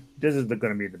on. This is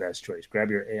going to be the best choice. Grab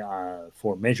your A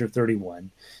for measure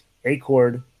 31, A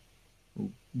chord,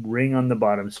 ring on the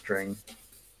bottom string,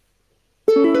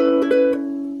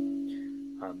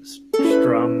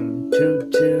 strum 2,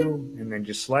 2, and then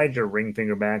just slide your ring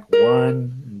finger back 1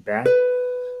 and back,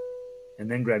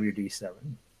 and then grab your D7.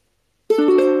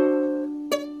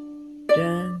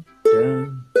 Dun,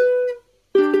 dun.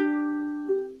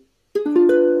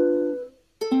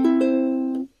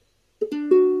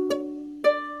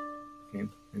 Okay,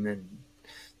 and then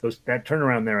that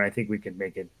turnaround there, I think we can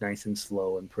make it nice and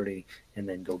slow and pretty, and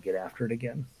then go get after it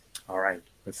again. All right,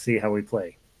 let's see how we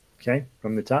play. Okay,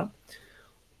 from the top.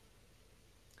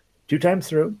 2 times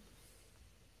through.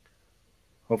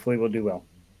 Hopefully we'll do well.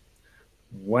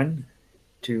 1,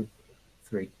 2,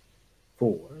 3,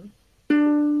 4.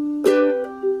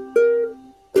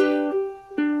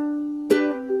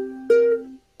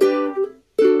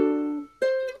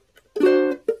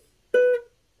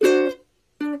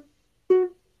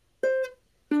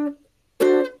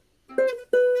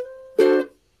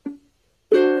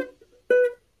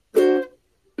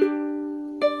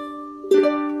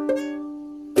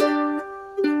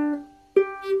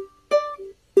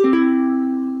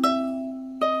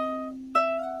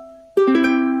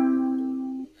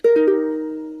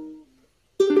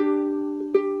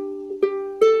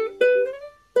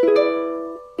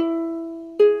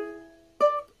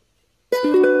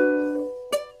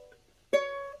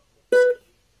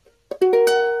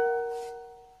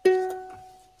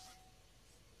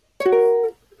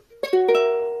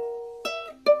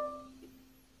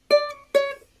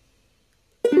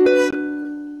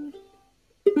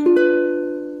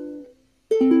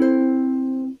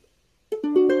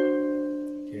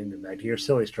 Back to your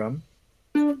silly strum.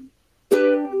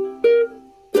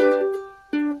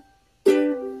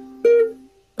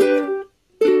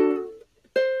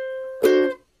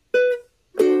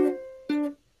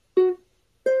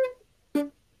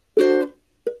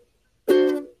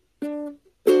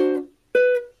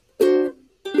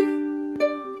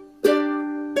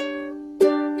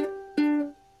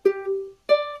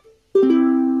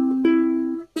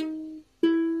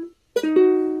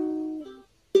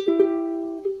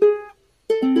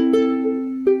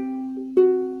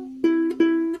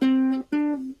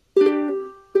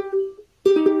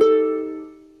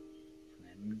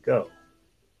 Go.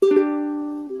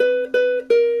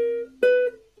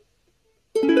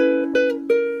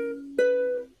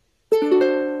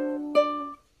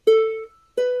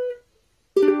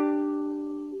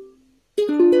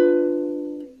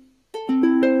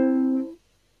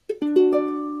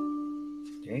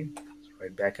 Okay,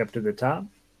 right back up to the top.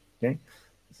 Okay,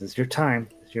 this is your time.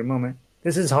 It's your moment.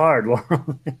 This is hard,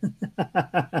 Laurel.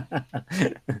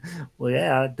 Well,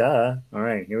 yeah, duh. All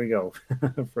right, here we go.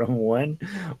 From 1,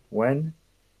 1,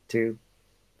 2,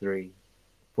 3,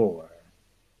 4.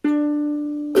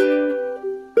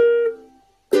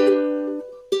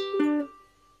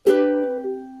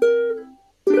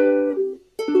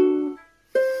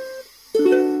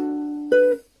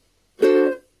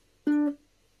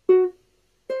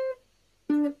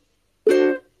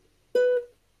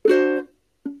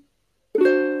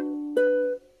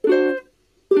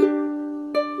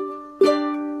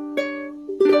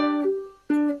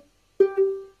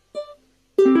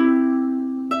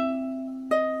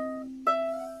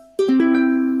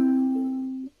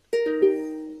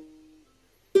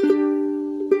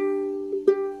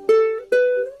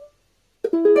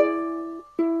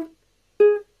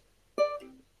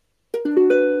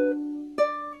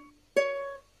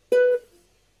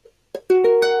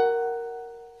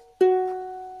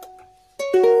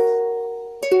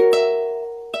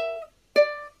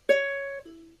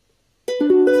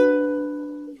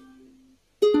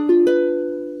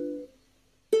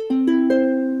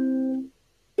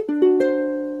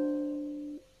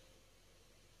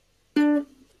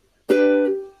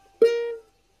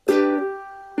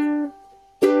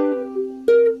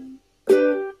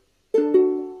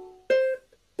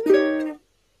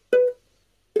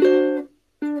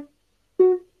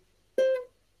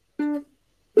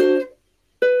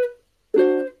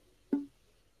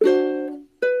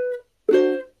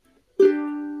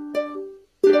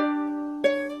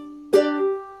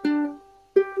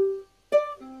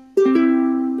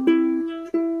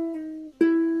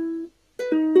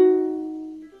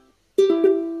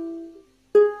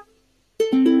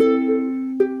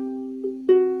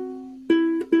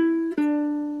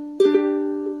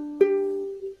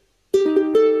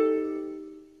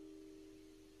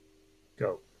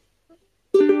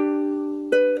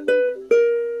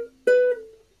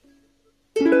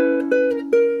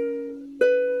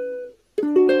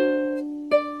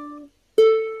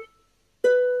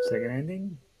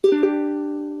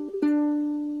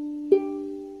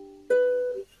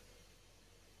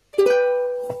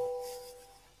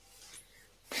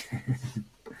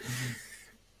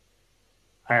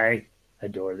 I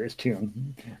adore this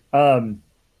tune. Um,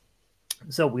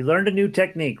 so we learned a new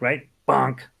technique, right?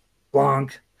 Bonk,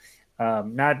 bonk.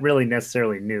 Not really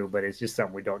necessarily new, but it's just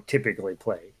something we don't typically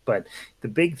play. But the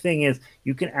big thing is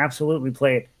you can absolutely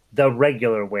play it the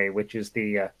regular way, which is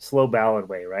the slow ballad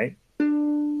way, right?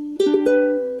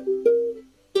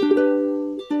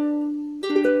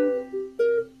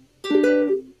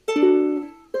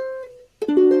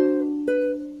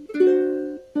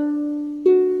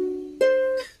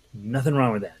 Nothing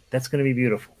wrong with that. That's going to be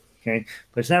beautiful. Okay.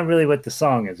 But it's not really what the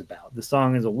song is about. The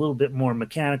song is a little bit more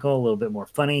mechanical, a little bit more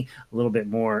funny, a little bit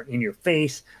more in your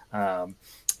face. And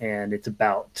it's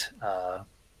about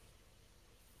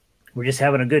we're just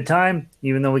having a good time,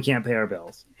 even though we can't pay our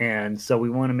bills. And so we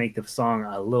want to make the song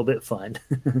a little bit fun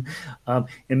and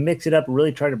mix it up.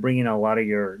 Really try to bring in a lot of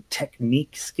your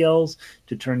technique skills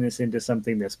to turn this into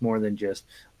something that's more than just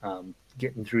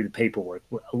getting through the paperwork.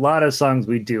 A lot of songs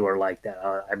we do are like that.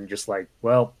 I'm just like,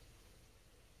 well,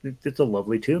 it's a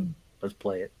lovely tune. Let's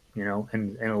play it.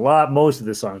 And most of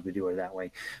the songs we do are that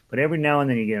way. But every now and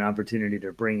then you get an opportunity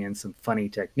to bring in some funny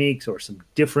techniques or some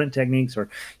different techniques, or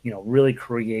really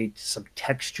create some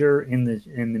texture in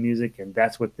the music. And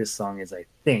that's what this song is, I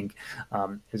think,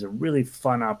 is a really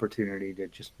fun opportunity to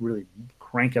just really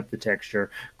crank up the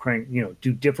texture,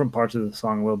 do different parts of the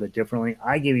song a little bit differently.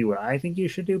 I give you what I think you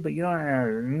should do, but who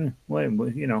am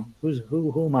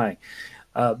I?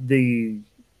 The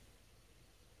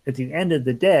At the end of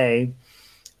the day,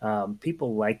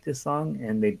 people like this song,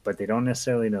 but they don't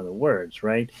necessarily know the words,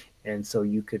 right? And so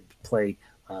you could play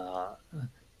dun,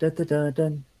 dun, dun,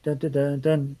 dun, dun, dun,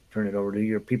 dun, turn it over to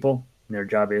your people, and their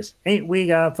job is, ain't we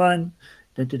got fun?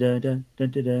 Dun, dun, dun, dun,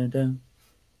 dun, dun, dun, dun.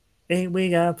 Ain't we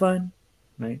got fun?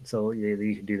 Right? So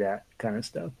you can do that kind of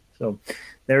stuff. So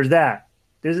there's that.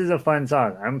 This is a fun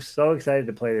song. I'm so excited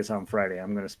to play this on Friday.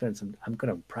 I'm going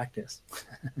to practice.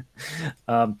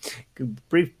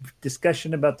 Brief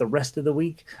discussion about the rest of the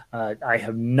week. I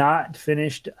have not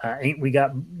finished.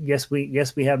 Yes,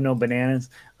 we have no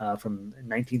bananas from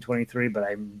 1923, but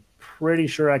I'm pretty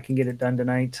sure I can get it done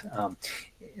tonight.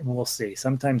 We'll see.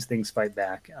 Sometimes things fight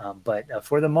back, but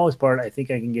for the most part, I think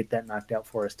I can get that knocked out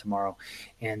for us tomorrow,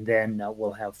 and then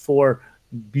we'll have 4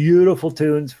 beautiful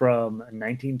tunes from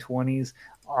 1920s.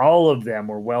 All of them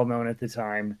were well known at the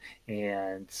time,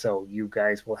 and so you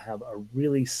guys will have a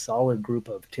really solid group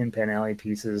of Tin Pan Alley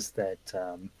pieces that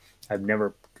I've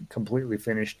never completely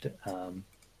finished.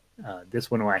 This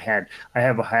one I have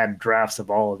had drafts of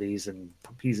all of these and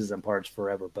pieces and parts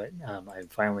forever, but I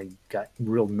finally got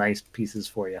real nice pieces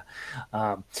for you.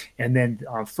 And then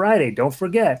on Friday, don't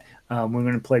forget, we're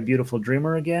going to play Beautiful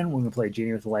Dreamer again. We're going to play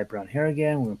Jeannie with the Light Brown Hair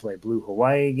again. We're going to play Blue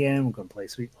Hawaii again. We're going to play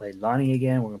Sweet Leilani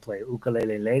again. We're going to play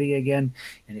Ukulele Lady again.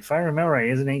 And if I remember right,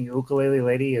 isn't Ukulele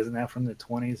Lady? Isn't that from the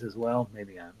 20s as well?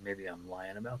 Maybe I'm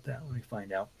lying about that. Let me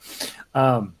find out.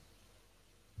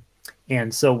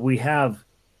 And so we have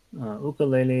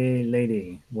Ukulele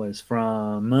Lady was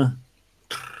from,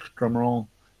 drumroll,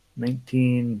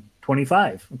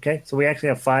 1925. Okay, so we actually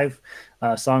have 5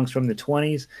 songs from the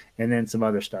 20s and then some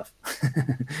other stuff.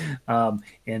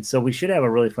 And so we should have a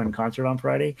really fun concert on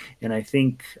Friday. And I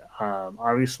think,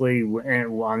 obviously,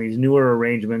 on these newer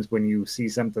arrangements, when you see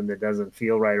something that doesn't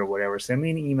feel right or whatever, send me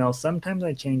an email. Sometimes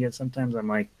I change it. Sometimes I'm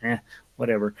like,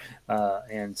 whatever.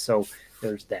 And so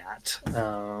there's that.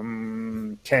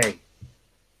 Okay.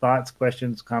 Thoughts,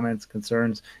 questions, comments,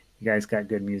 concerns? You guys got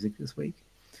good music this week.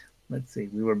 Let's see.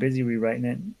 We were busy rewriting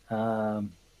it.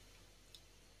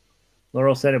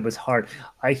 Laurel said it was hard.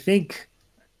 I think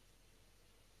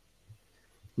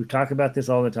we talk about this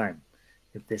all the time.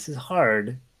 If this is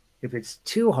hard, if it's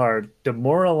too hard,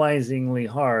 demoralizingly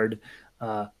hard,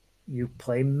 you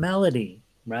play melody,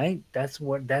 right? That's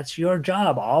your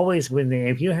job. Always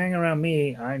if you hang around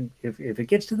me, if it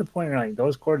gets to the point where like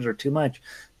those chords are too much,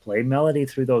 play melody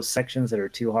through those sections that are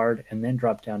too hard, and then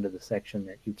drop down to the section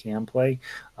that you can play.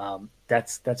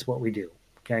 That's what we do.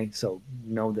 Okay, so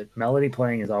know that melody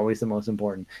playing is always the most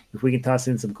important. If we can toss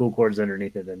in some cool chords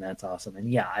underneath it, then that's awesome.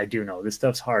 And yeah, I do know this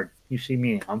stuff's hard. You see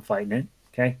me, I'm fighting it.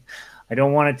 Okay, I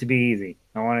don't want it to be easy.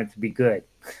 I want it to be good.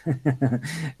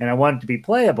 And I want it to be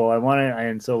playable.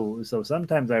 And so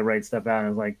sometimes I write stuff out and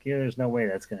it's like, yeah, there's no way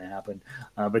that's going to happen.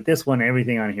 But this one,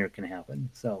 everything on here can happen.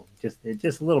 So just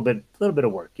a little bit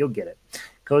of work. You'll get it.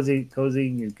 Cozy,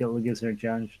 gives her a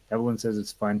challenge. Evelyn says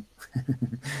it's fun.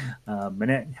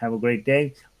 Manette, have a great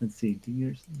day. Let's see.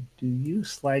 Do you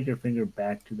slide your finger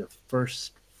back to the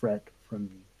first fret from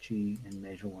G and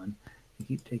measure 1? I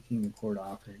keep taking the chord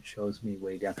off and it shows me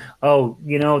way down. Oh,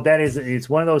 it's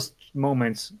one of those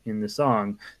moments in the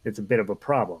song that's a bit of a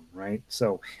problem, right?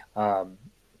 So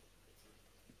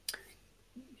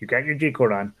you got your G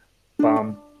chord on.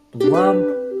 Bum,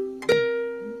 blum.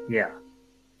 Yeah.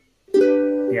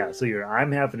 Yeah, so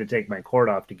I'm having to take my chord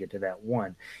off to get to that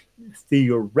one.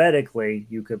 Theoretically,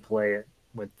 you could play it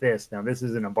with this. Now, this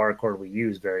isn't a bar chord we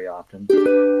use very often.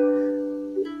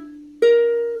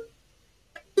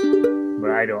 But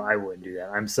I wouldn't do that.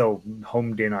 I'm so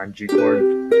homed in on G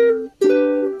chord.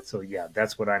 So yeah,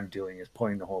 that's what I'm doing is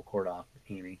pulling the whole chord off.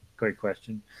 Amy, great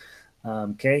question.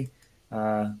 Okay.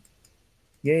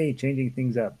 Yay, changing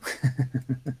things up.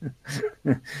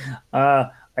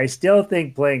 I still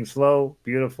think playing slow,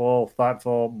 beautiful,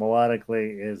 thoughtful,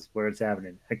 melodically is where it's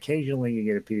happening. Occasionally you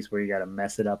get a piece where you got to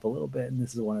mess it up a little bit, and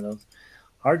this is one of those.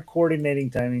 Hard coordinating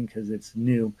timing because it's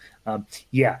new.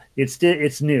 Yeah, it's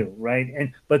new,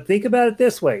 right? But think about it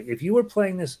this way: if you were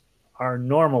playing this our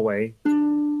normal way,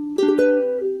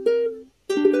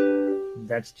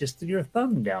 that's just your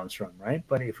thumb down strum, right?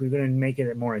 But if we're going to make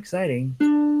it more exciting,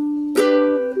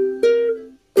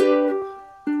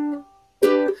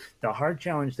 the hard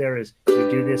challenge there is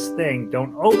you do this thing,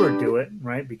 don't overdo it,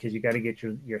 right? Because you got to get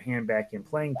your hand back in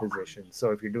playing position. So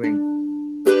if you're doing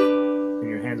and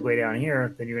your hand's way down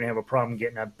here, then you're going to have a problem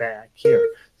getting up back here.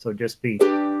 So just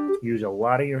use a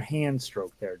lot of your hand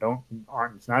stroke there.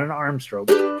 It's not an arm stroke,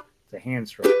 it's a hand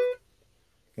stroke.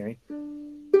 Okay.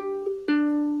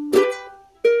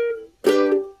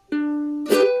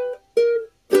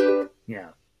 Yeah.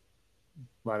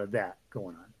 A lot of that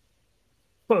going on.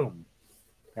 Boom.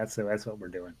 That's what we're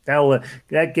doing.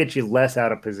 That gets you less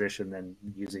out of position than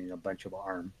using a bunch of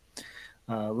arm.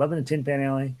 Loving a Tin Pan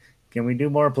Alley. Can we do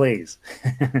more, please?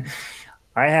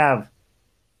 I have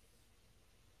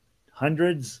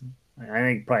hundreds. I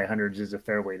think probably hundreds is a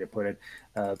fair way to put it.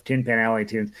 Tin Pan Alley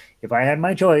tunes. If I had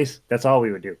my choice, that's all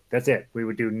we would do. That's it. We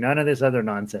would do none of this other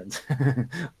nonsense.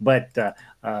 But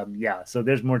yeah, so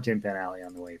there's more Tin Pan Alley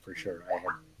on the way for sure.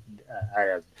 I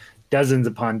have dozens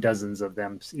upon dozens of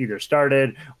them either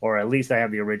started or at least I have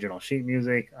the original sheet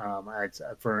music.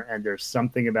 And there's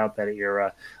something about that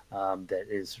era that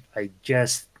is I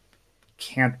just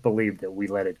can't believe that we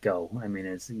let it go. I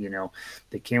mean,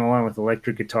 they came along with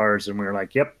electric guitars and we were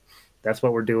like, yep, that's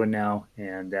what we're doing now.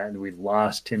 And we've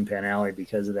lost Tin Pan Alley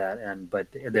because of that. But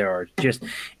there are just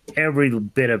every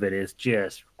bit of it is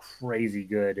just crazy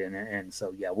good. And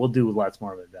so, yeah, we'll do lots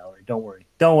more of it, Valerie. Don't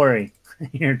worry.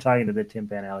 You're talking to the Tin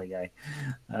Pan Alley guy.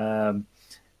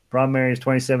 Problem area is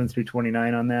 27 through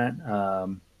 29 on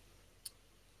that.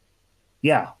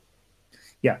 Yeah.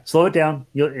 Slow it down.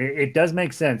 It does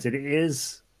make sense. It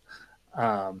is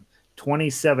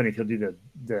 27 if you'll do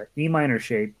the E minor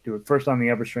shape, do it first on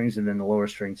the upper strings and then the lower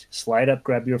strings, slide up,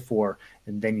 grab your 4,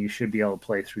 and then you should be able to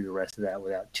play through the rest of that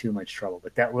without too much trouble.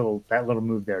 But that little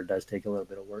move there does take a little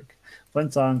bit of work. Fun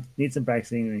song, need some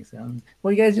practicing.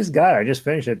 Well, you guys just got it. I just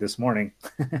finished it this morning.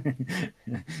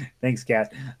 Thanks,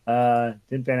 Kat.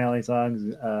 Tin Pan Alley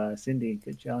songs. Cindy,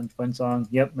 good challenge, fun song.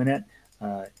 Yep, Manette.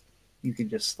 You can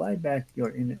just slide back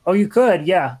oh, you could.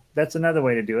 Yeah, that's another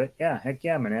way to do it. Yeah, heck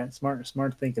yeah, Manette. Smart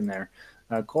thinking there.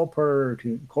 Cole Porter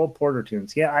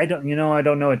tunes. Yeah, I don't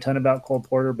know a ton about Cole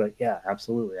Porter, but yeah,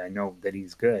 absolutely. I know that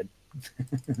he's good.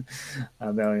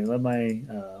 Love my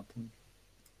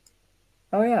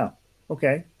oh yeah.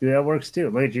 Okay. That works too.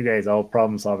 Look at you guys all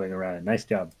problem solving around it. Nice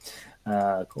job.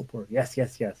 Cole Porter. Yes.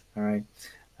 All right.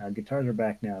 Guitars are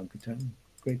back now.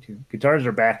 Great tune. Guitars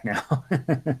are back now.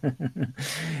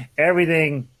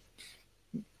 Everything,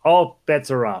 all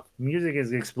bets are off. Music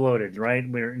has exploded, right?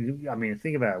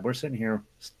 Think about it. We're sitting here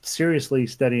seriously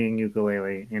studying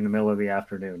ukulele in the middle of the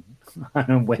afternoon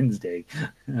on a Wednesday.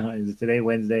 Is today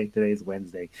Wednesday? Today's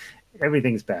Wednesday.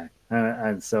 Everything's back.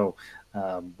 And so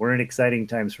we're in exciting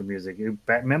times for music.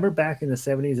 Remember back in the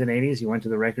 70s and 80s, you went to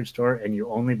the record store and you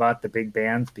only bought the big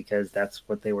bands because that's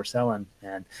what they were selling.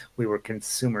 And we were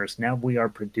consumers. Now we are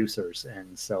producers.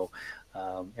 And so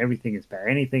everything is back.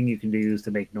 Anything you can do is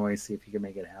to make noise, see if you can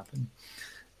make it happen.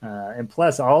 And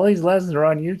plus, all these lessons are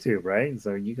on YouTube, right?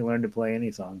 So you can learn to play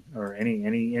any song or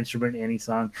any instrument, any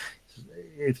song.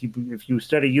 If you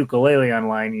study ukulele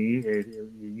online, you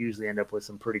usually end up with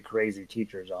some pretty crazy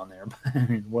teachers on there.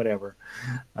 Whatever.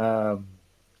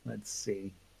 Let's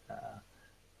see.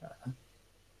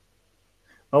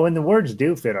 Oh, and the words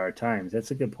do fit our times.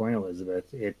 That's a good point,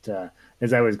 Elizabeth.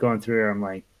 As I was going through here, I'm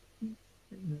like,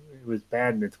 it was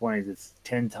bad in the 20s. It's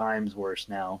 10 times worse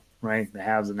now, right? The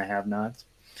haves and the have-nots.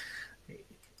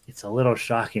 It's a little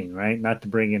shocking, right? Not to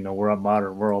bring in the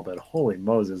modern world, but holy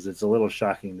Moses, it's a little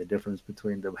shocking the difference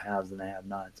between the haves and the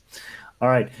have-nots. All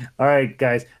right,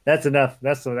 guys. That's enough.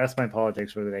 That's my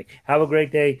politics for the day. Have a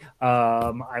great day.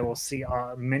 I will see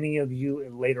many of you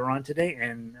later on today,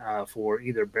 and for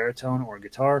either baritone or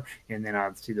guitar, and then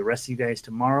I'll see the rest of you guys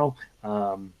tomorrow.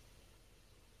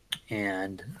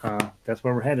 And that's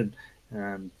where we're headed.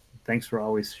 Thanks for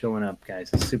always showing up,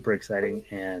 guys. It's super exciting,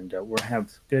 and we'll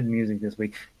have good music this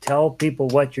week. Tell people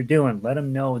what you're doing. Let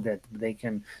them know that they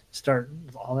can start.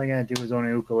 All they gotta do is own a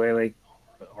ukulele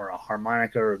or a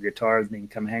harmonica or a guitar. They can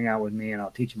come hang out with me, and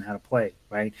I'll teach them how to play.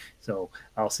 Right. So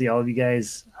I'll see all of you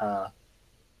guys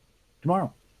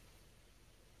tomorrow.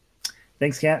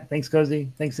 Thanks, Kat. Thanks,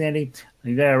 Cozy. Thanks, Sandy.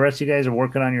 You guys, the rest of you guys are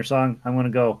working on your song. I'm gonna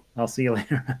go. I'll see you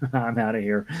later. I'm out of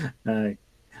here.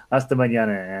 Hasta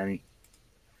mañana, Annie.